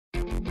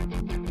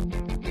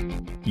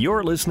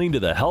You're listening to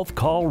the Health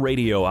Call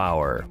Radio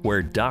Hour,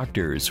 where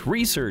doctors,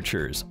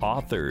 researchers,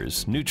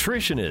 authors,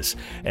 nutritionists,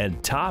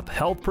 and top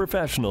health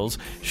professionals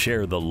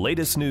share the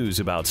latest news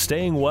about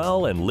staying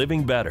well and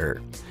living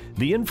better.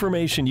 The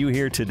information you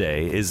hear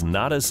today is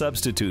not a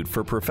substitute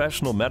for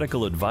professional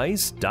medical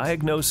advice,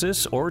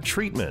 diagnosis, or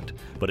treatment,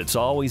 but it's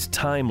always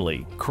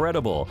timely,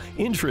 credible,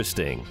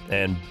 interesting,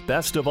 and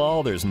best of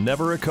all, there's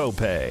never a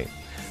copay.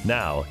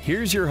 Now,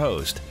 here's your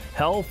host,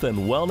 health and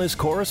wellness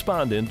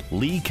correspondent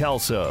Lee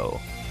Kelso.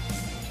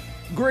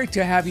 Great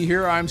to have you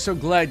here. I'm so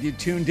glad you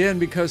tuned in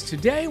because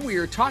today we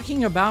are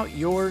talking about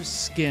your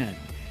skin.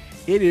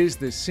 It is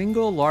the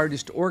single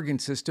largest organ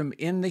system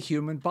in the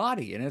human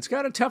body, and it's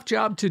got a tough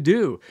job to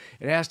do.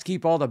 It has to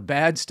keep all the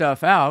bad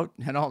stuff out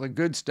and all the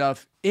good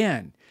stuff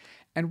in.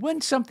 And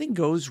when something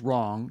goes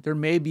wrong, there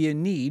may be a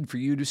need for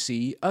you to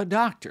see a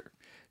doctor.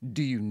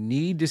 Do you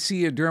need to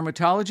see a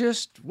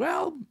dermatologist?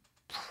 Well,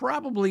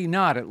 probably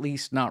not, at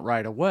least not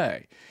right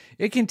away.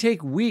 It can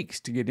take weeks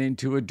to get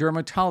into a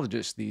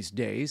dermatologist these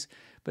days,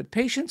 but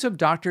patients of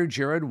Dr.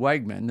 Jared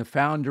Wegman, the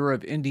founder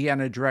of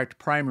Indiana Direct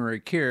Primary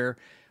Care,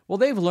 well,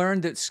 they've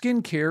learned that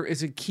skincare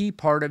is a key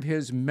part of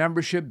his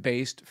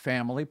membership-based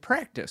family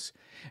practice.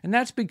 And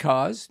that's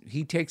because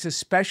he takes a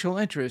special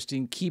interest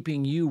in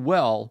keeping you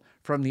well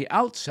from the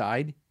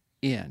outside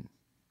in.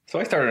 So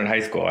I started in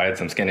high school. I had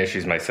some skin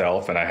issues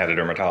myself, and I had a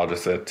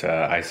dermatologist that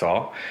I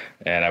saw,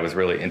 and I was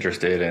really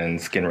interested in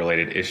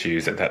skin-related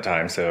issues at that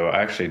time. So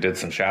I actually did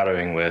some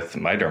shadowing with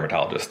my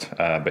dermatologist,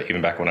 but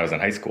even back when I was in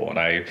high school. And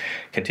I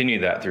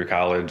continued that through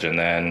college and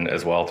then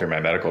as well through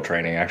my medical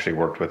training. I actually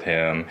worked with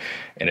him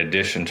in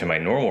addition to my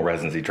normal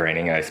residency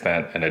training. I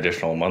spent an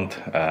additional month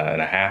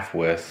and a half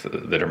with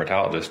the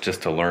dermatologist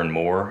just to learn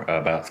more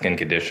about skin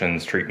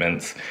conditions,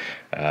 treatments,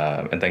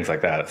 and things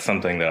like that. It's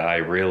something that I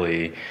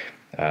really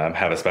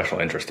have a special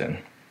interest in.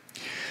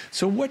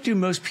 So what do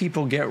most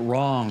people get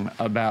wrong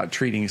about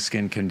treating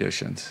skin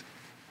conditions?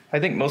 I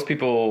think most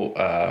people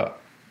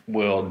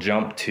will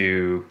jump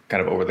to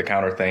kind of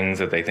over-the-counter things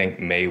that they think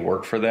may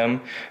work for them.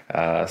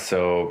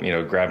 So,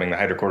 grabbing the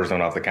hydrocortisone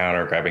off the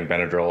counter, grabbing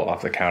Benadryl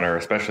off the counter,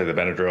 especially the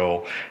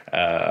Benadryl.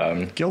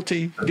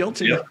 Guilty.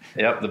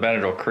 Yep. The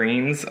Benadryl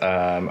creams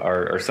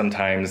are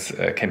sometimes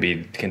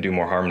can do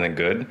more harm than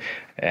good.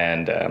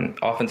 And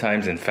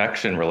oftentimes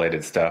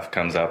infection-related stuff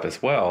comes up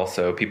as well.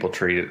 So people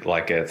treat it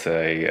like it's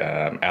a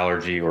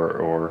allergy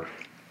or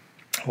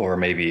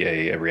maybe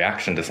a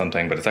reaction to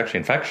something, but it's actually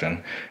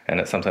infection, and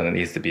it's something that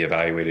needs to be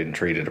evaluated and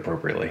treated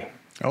appropriately.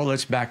 Oh,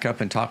 let's back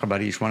up and talk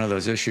about each one of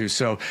those issues.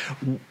 So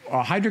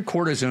a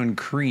hydrocortisone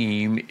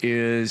cream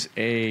is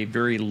a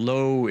very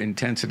low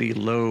intensity,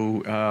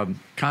 low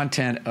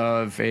content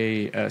of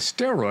a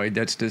steroid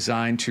that's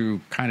designed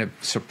to kind of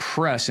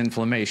suppress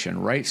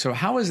inflammation, right? So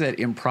how is that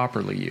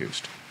improperly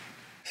used?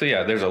 So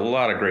yeah, there's a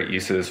lot of great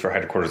uses for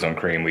hydrocortisone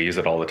cream. We use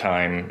it all the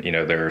time.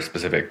 There are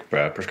specific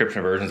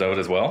prescription versions of it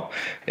as well.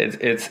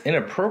 It's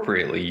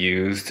inappropriately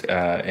used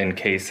in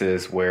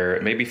cases where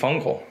it may be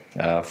fungal.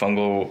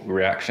 Fungal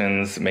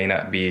reactions may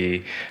not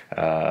be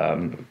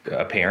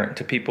apparent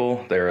to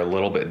people. They're a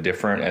little bit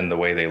different in the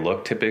way they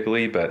look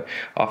typically, but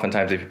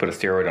oftentimes if you put a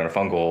steroid on a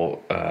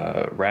fungal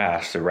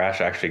rash, the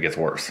rash actually gets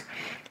worse.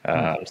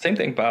 Same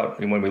thing about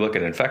when we look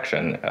at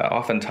infection.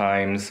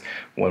 Oftentimes,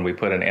 when we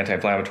put an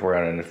anti-inflammatory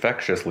on an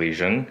infectious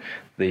lesion,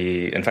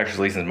 the infectious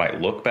lesions might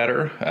look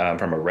better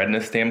from a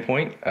redness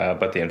standpoint,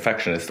 but the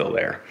infection is still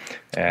there.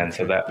 And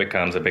so that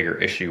becomes a bigger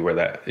issue where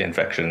that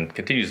infection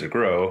continues to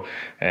grow,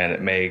 and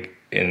it may,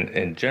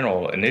 in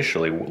general,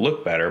 initially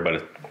look better,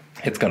 but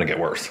it's going to get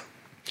worse.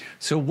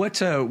 So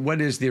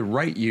what is the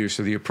right use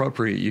or the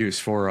appropriate use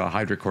for a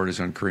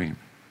hydrocortisone cream?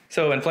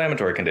 So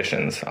inflammatory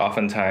conditions,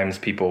 oftentimes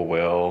people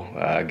will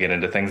get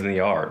into things in the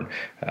yard.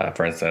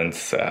 For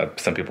instance,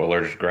 some people are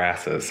allergic to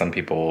grasses. Some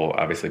people,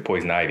 obviously,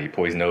 poison ivy,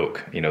 poison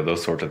oak,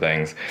 those sorts of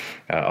things.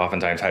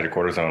 Oftentimes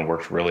hydrocortisone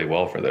works really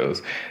well for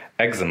those.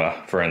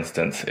 Eczema, for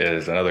instance,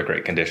 is another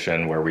great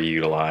condition where we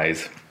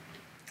utilize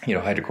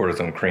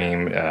hydrocortisone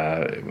cream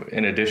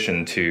in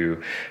addition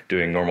to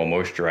doing normal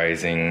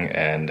moisturizing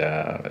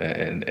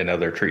and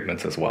other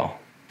treatments as well.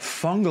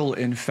 Fungal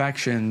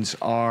infections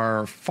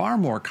are far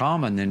more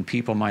common than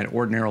people might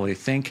ordinarily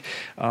think.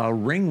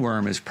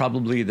 Ringworm is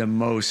probably the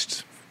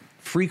most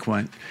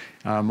frequent,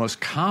 most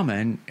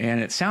common,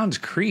 and it sounds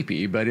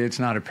creepy, but it's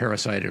not a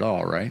parasite at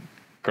all, right?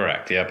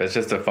 Correct. Yep. It's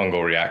just a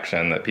fungal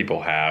reaction that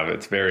people have.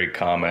 It's very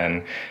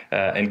common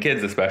in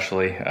kids,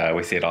 especially.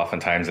 We see it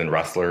oftentimes in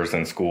wrestlers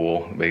in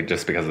school,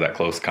 just because of that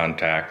close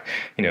contact.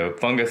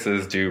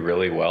 Funguses do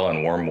really well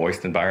in warm,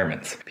 moist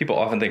environments. People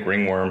often think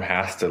ringworm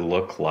has to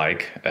look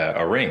like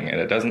a ring,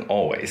 and it doesn't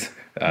always.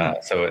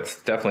 So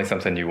it's definitely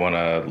something you want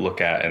to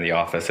look at in the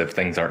office if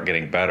things aren't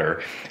getting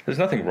better. There's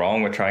nothing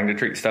wrong with trying to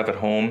treat stuff at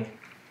home,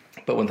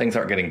 but when things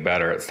aren't getting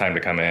better, it's time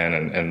to come in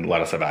and let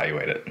us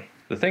evaluate it.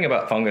 The thing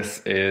about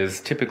fungus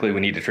is typically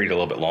we need to treat it a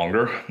little bit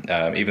longer.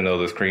 Even though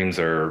those creams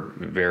are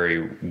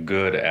very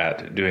good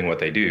at doing what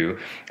they do,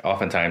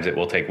 oftentimes it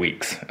will take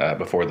weeks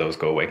before those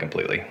go away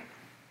completely.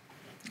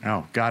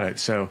 Oh, got it.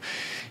 So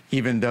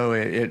even though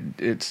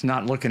it's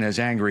not looking as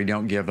angry,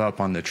 don't give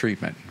up on the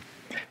treatment.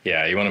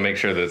 Yeah, you want to make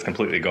sure that it's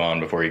completely gone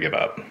before you give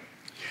up.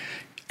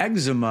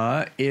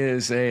 Eczema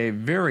is a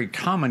very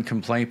common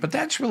complaint, but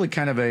that's really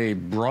kind of a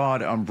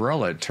broad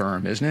umbrella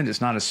term, isn't it? It's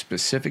not a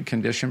specific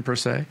condition per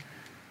se.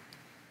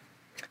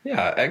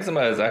 Yeah,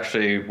 eczema is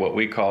actually what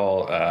we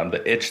call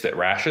the itch that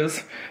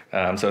rashes.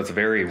 So it's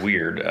very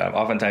weird.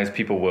 Oftentimes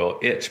people will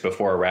itch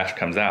before a rash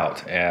comes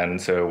out.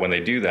 And so when they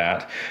do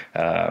that,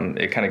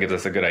 it kind of gives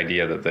us a good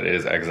idea that it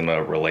is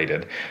eczema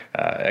related.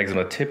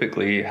 Eczema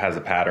typically has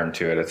a pattern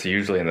to it. It's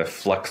usually in the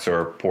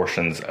flexor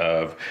portions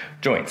of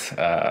joints.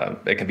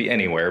 It can be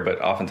anywhere,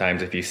 but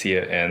oftentimes if you see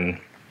it in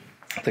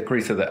the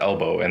crease of the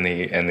elbow and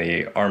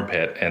the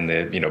armpit and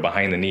the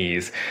behind the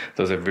knees,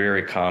 those are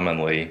very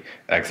commonly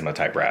eczema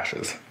type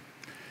rashes.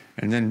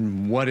 And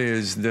then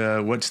what's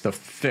the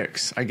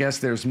fix? I guess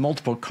there's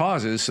multiple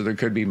causes, so there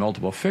could be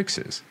multiple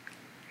fixes.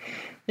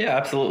 Yeah,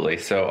 absolutely.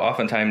 So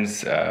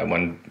oftentimes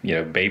when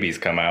babies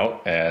come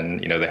out and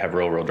they have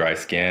real dry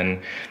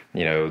skin,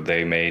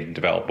 they may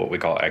develop what we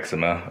call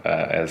eczema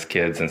as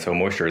kids, and so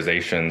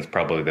moisturization is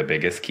probably the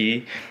biggest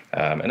key.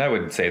 And I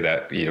would say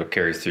that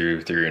carries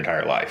through your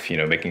entire life.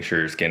 Making sure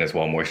your skin is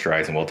well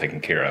moisturized and well taken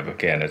care of.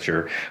 Again, it's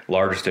your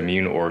largest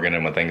immune organ,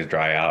 and when things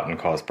dry out and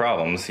cause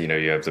problems, you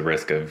have the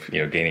risk of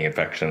gaining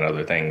infection and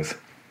other things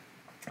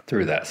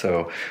through that.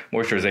 So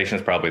moisturization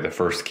is probably the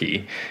first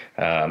key.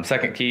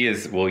 Second key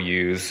is we'll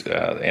use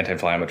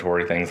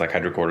anti-inflammatory things like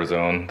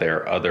hydrocortisone. There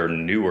are other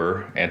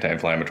newer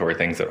anti-inflammatory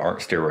things that aren't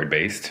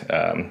steroid-based,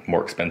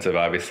 more expensive,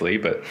 obviously,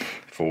 but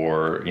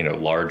for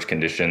large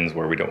conditions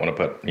where we don't want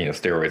to put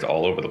steroids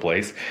all over the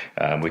place,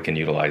 we can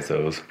utilize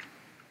those.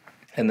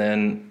 And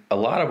then a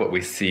lot of what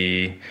we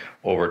see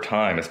over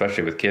time,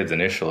 especially with kids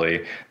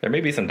initially, there may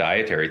be some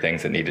dietary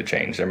things that need to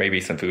change. There may be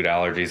some food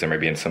allergies, there may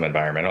be some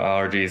environmental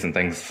allergies and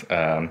things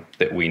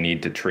that we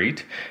need to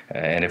treat.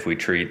 And if we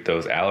treat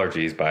those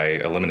allergies by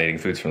eliminating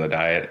foods from the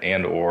diet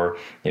and or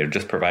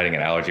just providing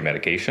an allergy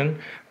medication,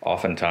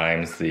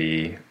 oftentimes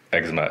the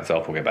eczema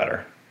itself will get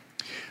better.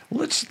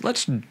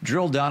 Let's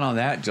drill down on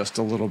that just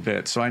a little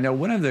bit. So I know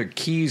one of the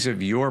keys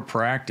of your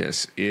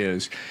practice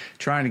is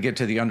trying to get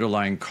to the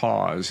underlying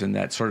cause and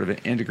that sort of an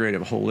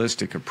integrative,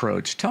 holistic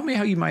approach. Tell me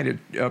how you might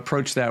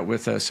approach that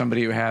with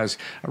somebody who has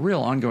a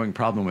real ongoing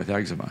problem with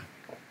eczema.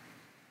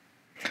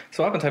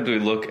 So oftentimes we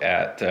look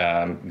at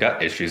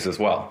gut issues as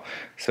well.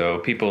 So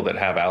people that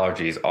have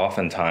allergies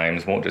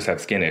oftentimes won't just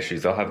have skin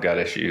issues, they'll have gut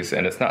issues.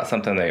 And it's not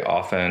something they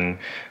often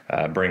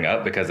bring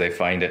up because they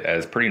find it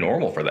as pretty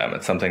normal for them.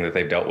 It's something that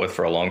they've dealt with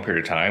for a long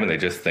period of time and they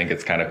just think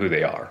it's kind of who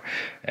they are.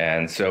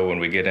 And so when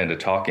we get into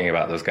talking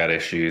about those gut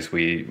issues,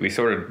 we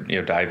sort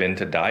of dive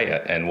into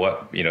diet and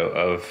what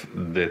of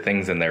the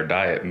things in their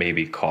diet may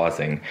be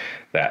causing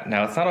that.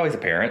 Now, it's not always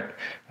apparent.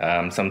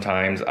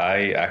 Sometimes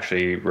I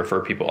actually refer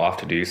people off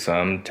to do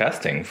some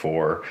testing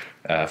for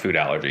food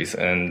allergies.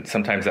 And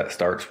sometimes that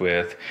starts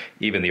with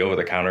even the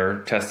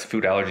over-the-counter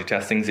food allergy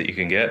testings that you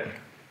can get.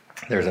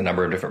 There's a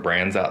number of different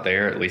brands out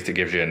there. At least it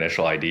gives you an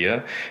initial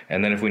idea.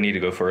 And then if we need to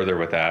go further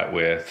with that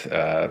with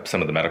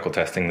some of the medical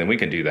testing, then we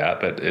can do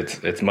that. But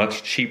it's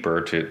much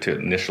cheaper to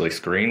initially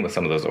screen with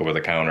some of those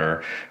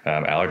over-the-counter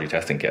allergy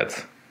testing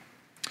kits.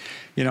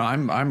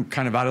 I'm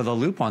kind of out of the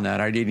loop on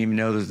that. I didn't even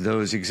know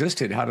those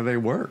existed. How do they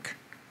work?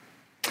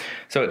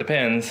 So it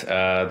depends.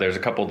 There's a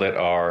couple that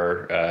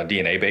are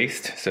DNA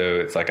based. So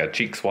it's like a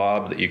cheek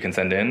swab that you can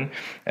send in.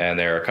 And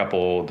there are a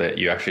couple that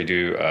you actually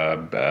do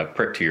a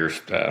prick to your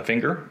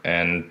finger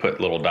and put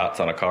little dots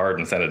on a card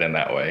and send it in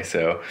that way.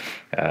 So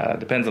it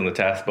depends on the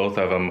test. Both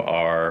of them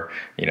are,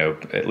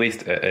 at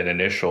least an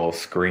initial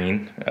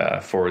screen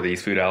for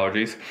these food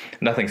allergies.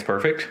 Nothing's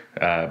perfect,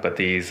 but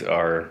these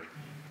are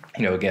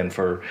again,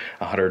 for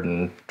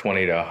 $120 to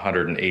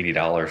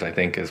 $180, I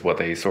think, is what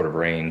they sort of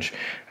range.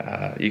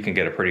 You can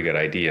get a pretty good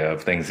idea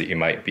of things that you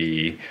might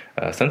be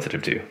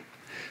sensitive to.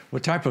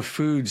 What type of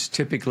foods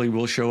typically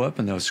will show up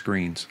in those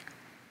screens?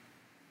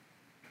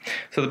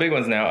 So the big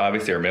ones now,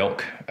 obviously, are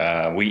milk,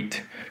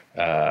 wheat,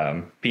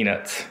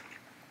 peanuts,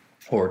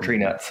 or tree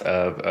nuts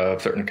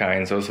of certain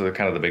kinds. Those are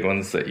kind of the big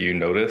ones that you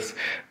notice,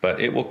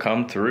 but it will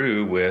come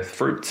through with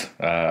fruits,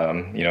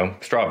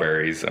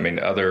 strawberries. I mean,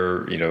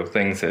 other,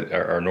 things that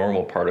are a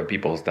normal part of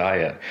people's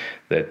diet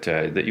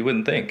that you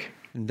wouldn't think.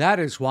 And that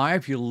is why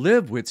if you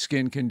live with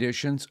skin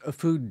conditions, a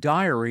food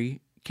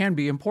diary can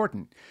be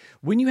important.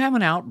 When you have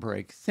an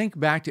outbreak, think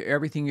back to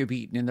everything you've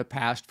eaten in the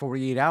past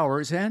 48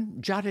 hours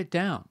and jot it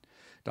down.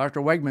 Dr.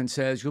 Wegman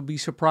says you'll be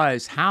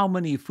surprised how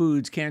many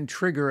foods can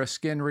trigger a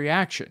skin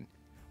reaction.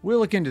 We'll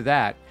look into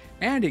that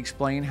and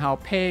explain how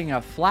paying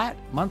a flat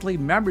monthly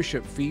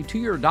membership fee to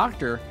your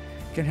doctor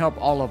can help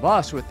all of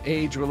us with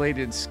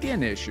age-related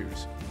skin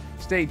issues.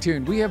 Stay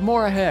tuned. We have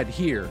more ahead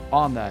here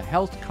on the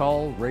Health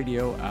Call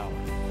Radio Hour.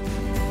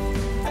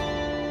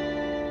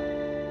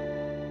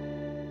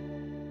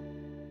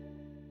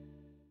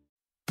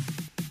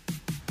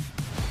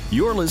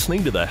 You're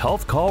listening to the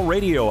Health Call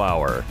Radio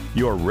Hour,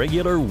 your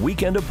regular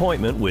weekend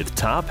appointment with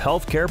top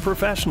healthcare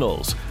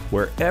professionals.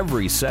 where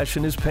every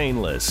session is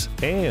painless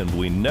and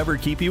we never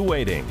keep you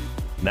waiting.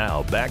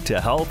 Now back to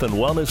health and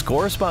wellness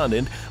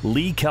correspondent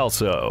Lee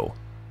Kelso.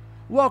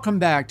 Welcome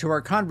back to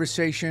our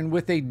conversation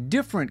with a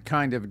different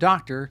kind of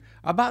doctor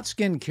about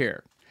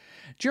skincare.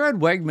 Jared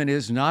Wegman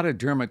is not a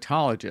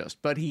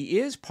dermatologist, but he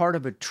is part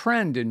of a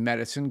trend in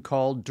medicine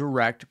called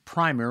direct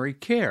primary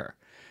care.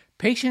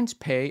 Patients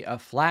pay a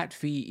flat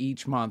fee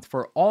each month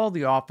for all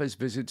the office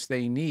visits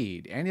they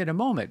need, and in a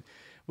moment,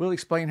 we'll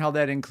explain how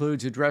that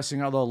includes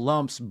addressing all the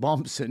lumps,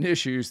 bumps, and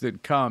issues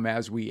that come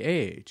as we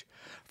age.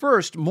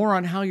 First, more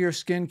on how your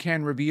skin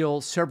can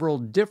reveal several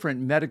different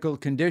medical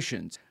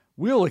conditions.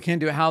 We'll look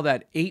into how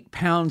that 8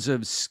 pounds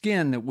of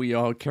skin that we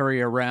all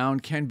carry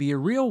around can be a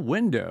real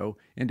window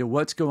into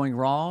what's going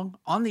wrong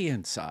on the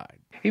inside.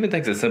 Even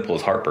things as simple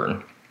as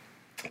heartburn.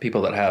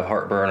 People that have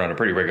heartburn on a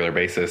pretty regular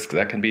basis,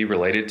 that can be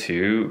related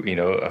to,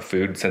 a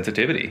food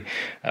sensitivity,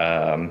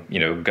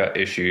 gut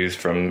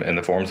issues in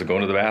the forms of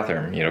going to the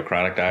bathroom,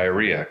 chronic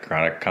diarrhea,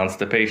 chronic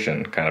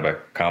constipation, kind of a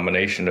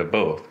combination of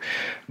both.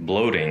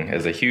 Bloating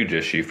is a huge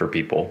issue for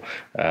people,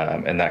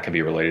 and that can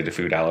be related to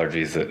food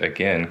allergies that,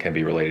 again, can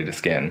be related to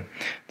skin.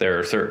 There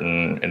are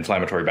certain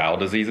inflammatory bowel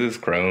diseases,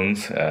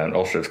 Crohn's and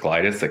ulcerative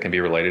colitis, that can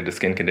be related to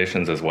skin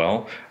conditions as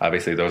well.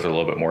 Obviously, those are a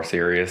little bit more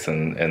serious,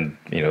 and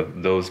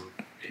those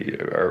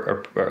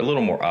are a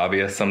little more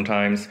obvious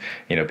sometimes.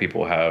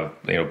 People have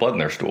blood in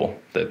their stool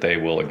that they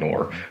will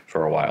ignore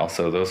for a while.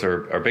 So those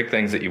are big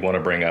things that you want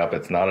to bring up.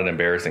 It's not an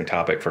embarrassing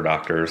topic for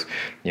doctors,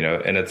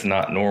 and it's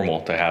not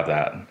normal to have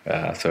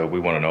that. So we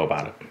want to know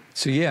about it.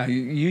 So yeah,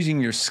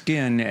 using your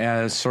skin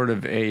as sort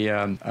of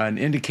an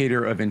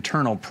indicator of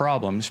internal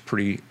problems,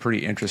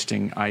 pretty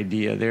interesting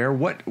idea there.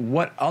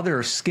 What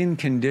other skin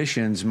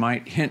conditions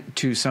might hint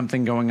to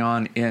something going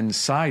on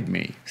inside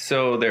me?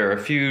 So there are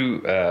a few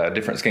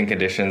different skin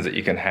conditions that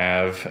you can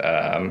have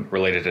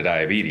related to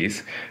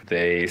diabetes.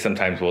 They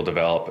sometimes will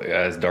develop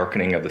as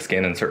darkening of the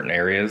skin in certain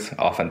areas.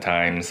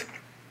 Oftentimes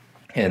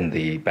in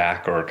the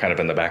back or kind of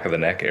in the back of the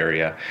neck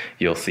area,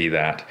 you'll see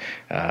that.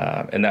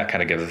 And that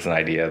kind of gives us an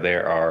idea.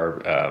 There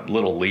are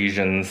little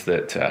lesions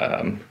that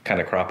kind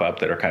of crop up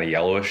that are kind of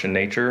yellowish in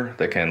nature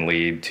that can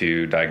lead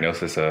to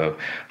diagnosis of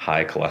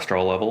high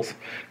cholesterol levels.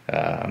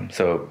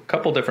 So a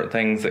couple different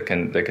things that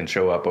can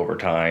show up over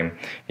time.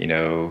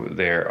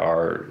 There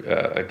are,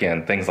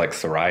 again, things like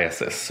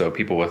psoriasis. So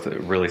people with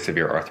really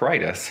severe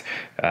arthritis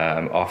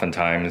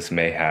oftentimes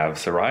may have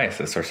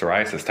psoriasis or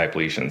psoriasis type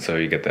lesions. So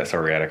you get that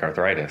psoriatic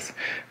arthritis.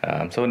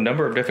 So a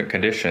number of different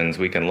conditions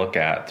we can look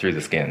at through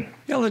the skin.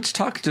 Yeah, let's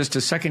talk just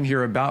a second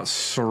here about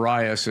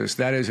psoriasis.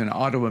 That is an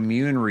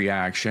autoimmune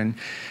reaction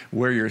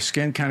where your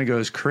skin kind of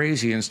goes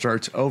crazy and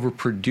starts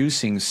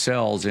overproducing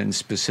cells in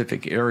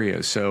specific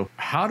areas. So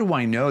how do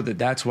I know that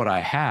that's what I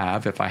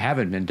have if I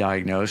haven't been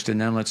diagnosed?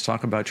 And then let's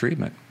talk about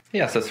treatment.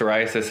 Yeah, so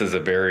psoriasis is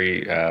a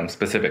very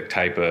specific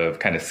type of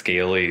kind of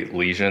scaly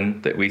lesion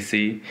that we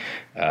see.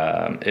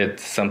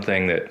 It's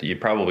something that you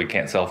probably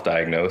can't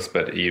self-diagnose,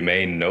 but you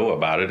may know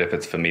about it if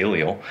it's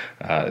familial.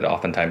 It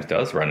oftentimes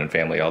does run in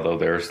family, although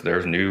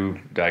there's new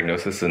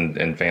diagnosis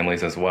in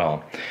families as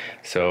well.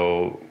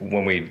 So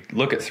when we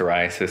look at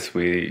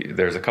psoriasis,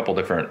 there's a couple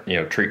different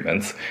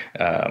treatments.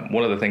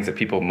 One of the things that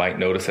people might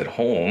notice at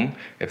home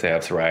if they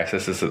have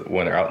psoriasis is that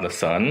when they're out in the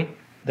sun,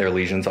 their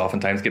lesions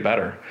oftentimes get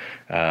better.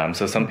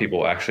 So some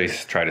people actually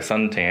try to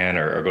suntan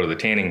or go to the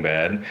tanning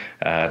bed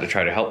to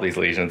try to help these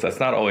lesions. That's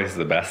not always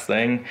the best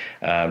thing,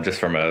 just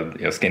from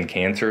a skin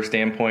cancer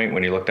standpoint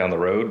when you look down the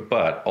road.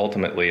 But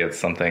ultimately, it's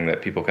something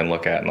that people can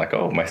look at and like,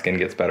 oh, my skin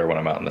gets better when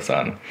I'm out in the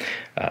sun.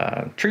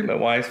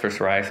 Treatment-wise for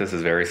psoriasis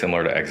is very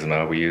similar to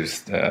eczema. We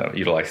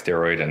utilize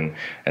steroid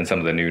and some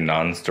of the new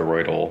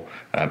non-steroidal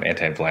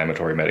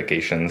anti-inflammatory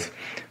medications.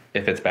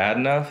 If it's bad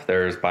enough,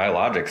 there's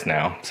biologics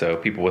now. So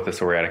people with the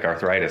psoriatic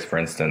arthritis, for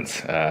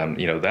instance,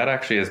 that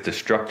actually is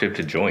destructive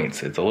to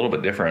joints. It's a little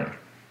bit different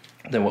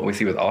than what we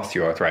see with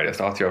osteoarthritis.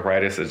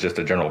 Osteoarthritis is just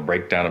a general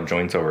breakdown of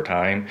joints over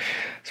time.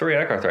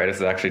 Psoriatic arthritis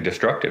is actually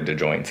destructive to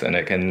joints, and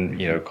it can,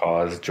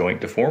 cause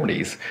joint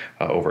deformities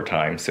over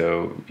time.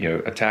 So,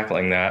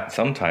 tackling that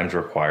sometimes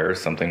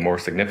requires something more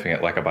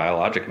significant, like a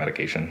biologic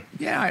medication.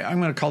 Yeah, I'm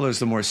going to call those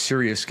the more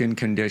serious skin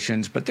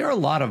conditions, but there are a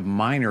lot of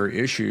minor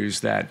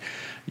issues that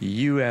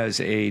you as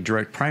a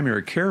direct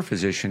primary care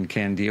physician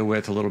can deal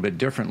with a little bit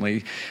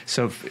differently.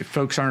 So if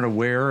folks aren't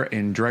aware,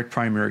 in direct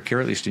primary care,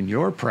 at least in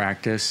your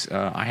practice,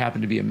 I happen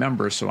to be a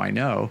member, so I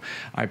know.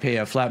 I pay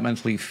a flat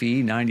monthly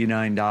fee,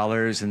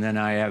 $99, and then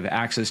I have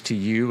access to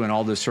you and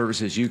all the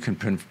services you can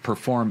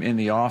perform in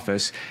the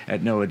office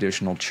at no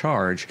additional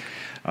charge.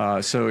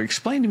 So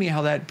explain to me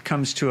how that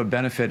comes to a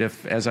benefit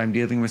as I'm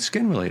dealing with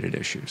skin-related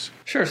issues.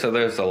 Sure. So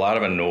there's a lot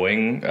of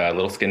annoying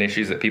little skin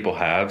issues that people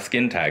have.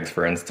 Skin tags,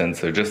 for instance,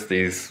 they're just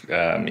these,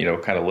 kind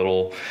of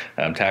little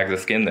tags of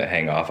skin that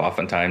hang off,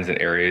 oftentimes in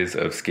areas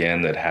of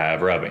skin that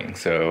have rubbing.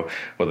 So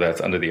whether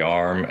that's under the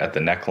arm, at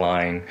the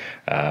neckline,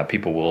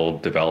 people will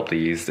develop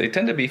these. They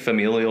tend to be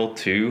familial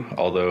too,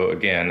 although,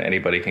 again,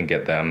 anybody can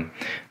get them.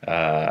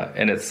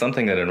 And it's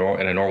something that in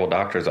a normal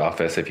doctor's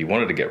office, if you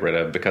wanted to get rid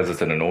of because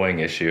it's an annoying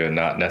issue and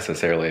not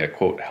necessarily a,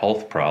 quote,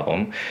 health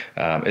problem,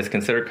 it's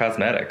considered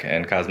cosmetic.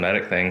 And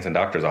cosmetic things in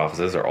doctor's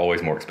offices are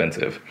always more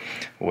expensive.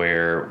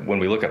 Where when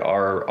we look at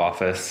our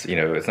office,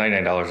 it's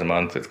 $99 a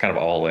month. It's kind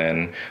of all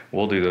in.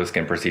 We'll do those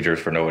skin procedures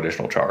for no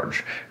additional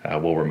charge.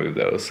 We'll remove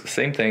those.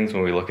 Same things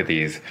when we look at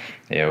these,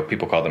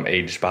 people call them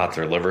age spots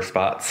or liver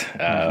spots.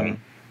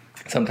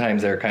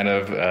 Sometimes they're kind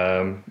of,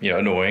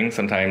 annoying.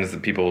 Sometimes the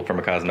people from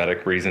a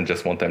cosmetic reason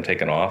just want them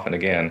taken off. And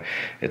again,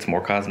 it's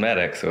more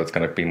cosmetic, so it's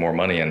going to be more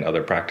money in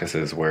other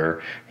practices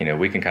where,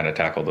 we can kind of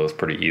tackle those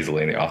pretty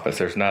easily in the office.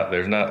 There's not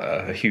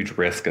a huge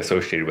risk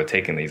associated with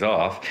taking these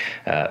off.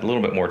 A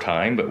little bit more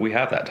time, but we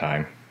have that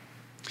time.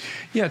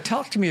 Yeah,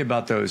 talk to me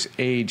about those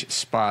age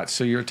spots.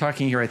 So you're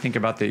talking here, I think,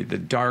 about the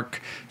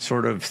dark,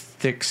 sort of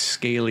thick,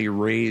 scaly,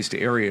 raised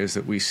areas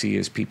that we see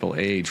as people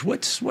age.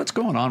 What's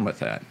going on with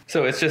that?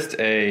 So it's just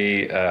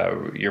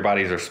your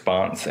body's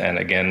response, and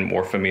again,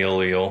 more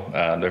familial.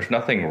 There's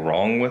nothing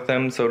wrong with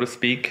them, so to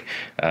speak.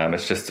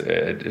 It's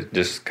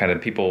just kind of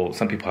people.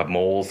 Some people have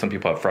moles, some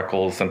people have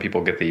freckles, some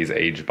people get these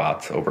age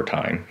spots over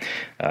time,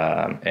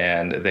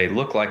 and they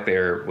look like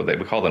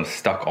we call them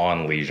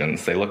stuck-on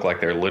lesions. They look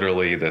like they're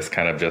literally this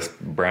kind of just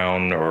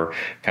brown or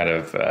kind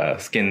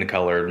of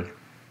skin-colored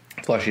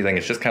fleshy thing.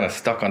 It's just kind of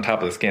stuck on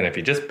top of the skin. If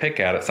you just pick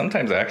at it,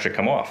 sometimes they actually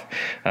come off,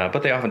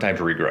 but they oftentimes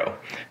regrow.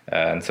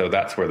 And so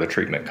that's where the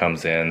treatment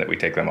comes in, that we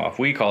take them off.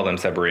 We call them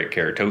seborrheic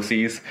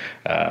keratoses,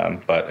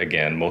 but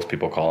again, most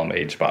people call them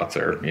age spots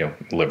or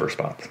liver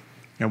spots.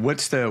 And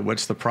what's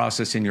the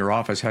process in your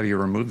office? How do you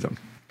remove them?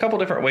 Couple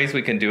different ways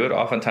we can do it.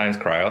 Oftentimes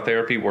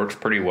cryotherapy works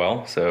pretty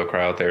well. So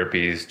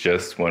cryotherapy is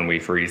just when we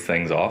freeze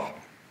things off.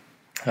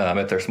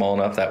 If they're small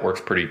enough, that works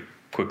pretty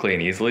quickly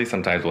and easily.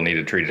 Sometimes we'll need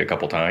to treat it a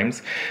couple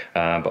times.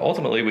 But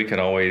ultimately, we can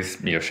always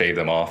shave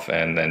them off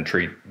and then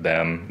treat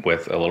them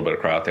with a little bit of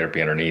cryotherapy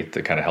underneath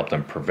to kind of help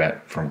them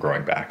prevent from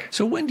growing back.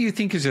 So when do you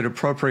think is it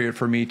appropriate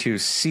for me to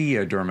see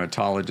a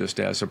dermatologist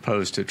as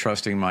opposed to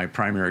trusting my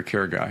primary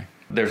care guy?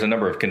 There's a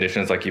number of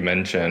conditions, like you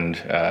mentioned.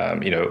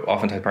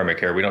 Oftentimes primary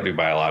care, we don't do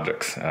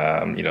biologics.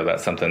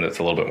 That's something that's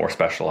a little bit more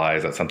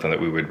specialized. That's something that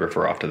we would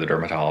refer off to the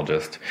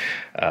dermatologist.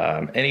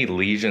 Any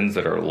lesions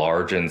that are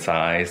large in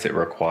size that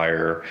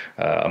require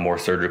a more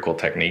surgical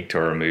technique to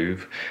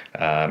remove.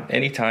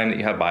 Anytime that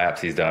you have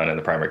biopsies done in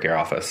the primary care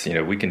office,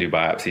 we can do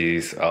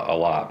biopsies a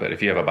lot. But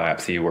if you have a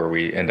biopsy where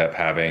we end up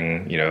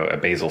having, a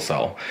basal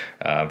cell,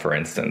 for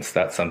instance,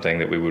 that's something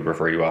that we would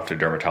refer you off to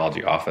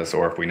dermatology office.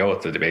 Or if we know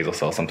it's a basal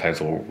cell, sometimes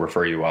we'll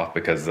refer you off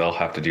because they'll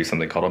have to do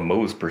something called a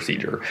Mohs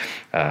procedure,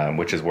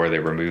 which is where they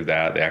remove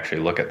that. They actually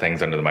look at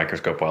things under the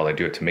microscope while they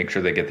do it to make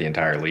sure they get the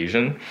entire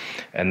lesion.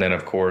 And then,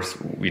 of course,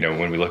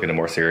 when we look into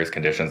more serious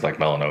conditions like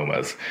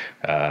melanomas,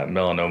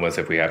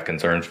 if we have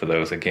concerns for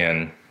those,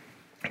 again,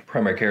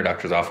 primary care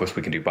doctor's office,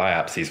 we can do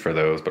biopsies for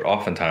those. But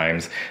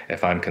oftentimes,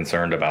 if I'm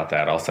concerned about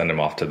that, I'll send them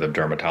off to the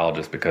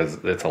dermatologist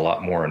because it's a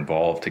lot more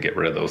involved to get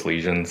rid of those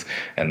lesions.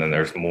 And then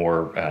there's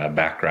more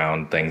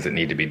background things that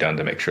need to be done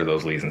to make sure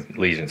those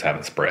lesions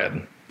haven't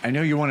spread. I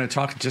know you want to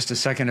talk just a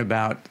second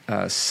about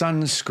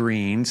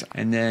sunscreens,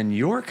 and then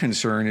your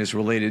concern is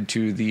related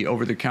to the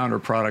over-the-counter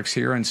products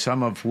here and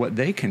some of what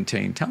they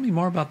contain. Tell me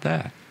more about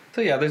that. So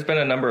yeah, there's been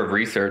a number of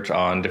research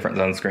on different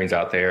sunscreens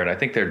out there, and I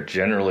think they're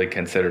generally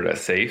considered as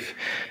safe.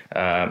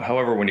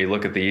 However, when you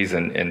look at these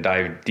and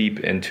dive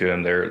deep into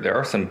them, there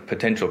are some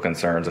potential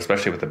concerns,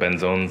 especially with the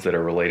benzones that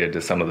are related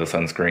to some of the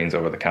sunscreens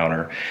over the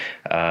counter.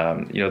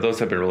 Those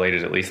have been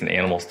related, at least in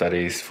animal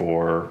studies,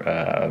 for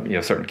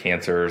certain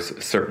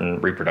cancers, certain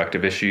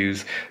reproductive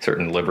issues,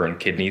 certain liver and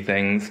kidney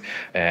things.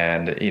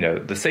 And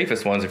the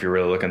safest ones, if you're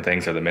really looking at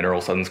things, are the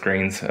mineral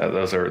sunscreens.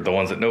 Those are the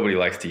ones that nobody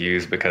likes to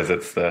use because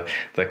it's the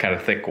kind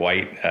of thick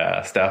white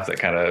stuff that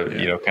kind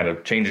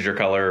of changes your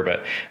color.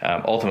 But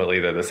ultimately,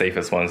 they're the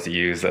safest ones to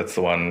use. That's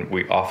the one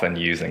we often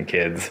use in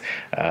kids.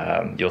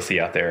 You'll see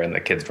out there in the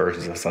kids'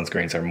 versions of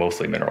sunscreens are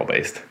mostly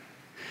mineral-based.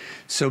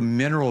 So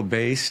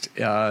mineral-based,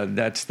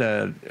 that's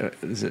the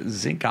is it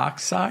zinc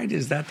oxide?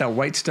 Is that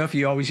white stuff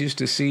you always used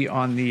to see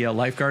on the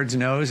lifeguard's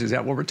nose? Is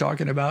that what we're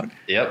talking about?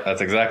 Yep,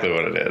 that's exactly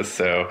what it is.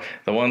 So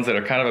the ones that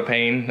are kind of a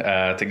pain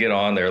to get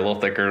on, they're a little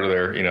thicker.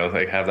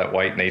 They have that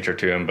white nature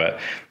to them,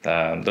 but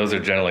those are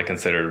generally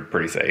considered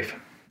pretty safe.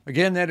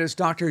 Again, that is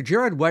Dr.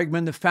 Jared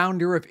Wegman, the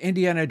founder of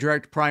Indiana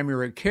Direct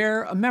Primary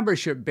Care, a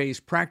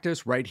membership-based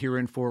practice right here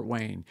in Fort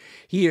Wayne.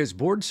 He is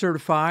board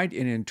certified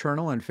in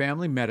internal and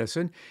family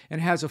medicine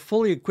and has a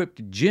fully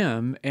equipped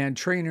gym and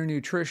trainer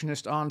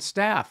nutritionist on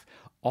staff,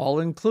 all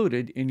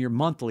included in your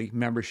monthly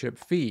membership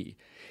fee.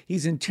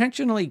 He's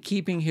intentionally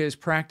keeping his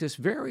practice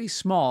very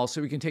small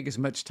so he can take as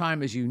much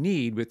time as you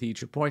need with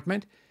each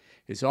appointment.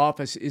 His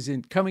office is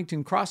in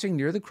Covington Crossing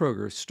near the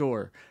Kroger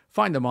store.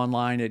 Find them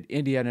online at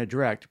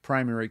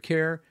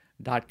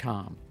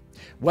indianadirectprimarycare.com.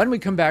 When we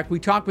come back, we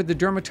talk with the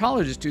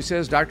dermatologist who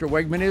says Dr.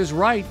 Wegman is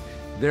right.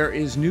 There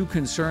is new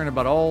concern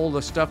about all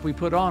the stuff we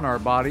put on our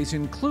bodies,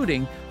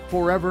 including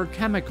forever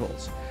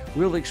chemicals.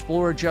 We'll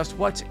explore just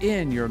what's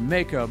in your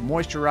makeup,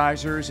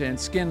 moisturizers, and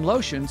skin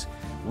lotions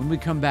when we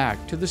come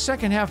back to the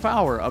second half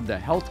hour of the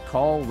Health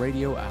Call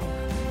Radio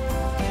Hour.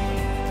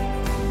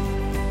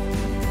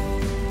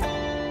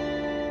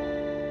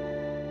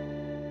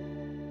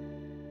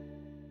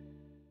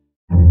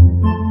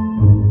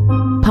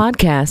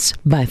 Podcasts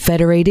by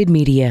Federated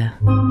Media.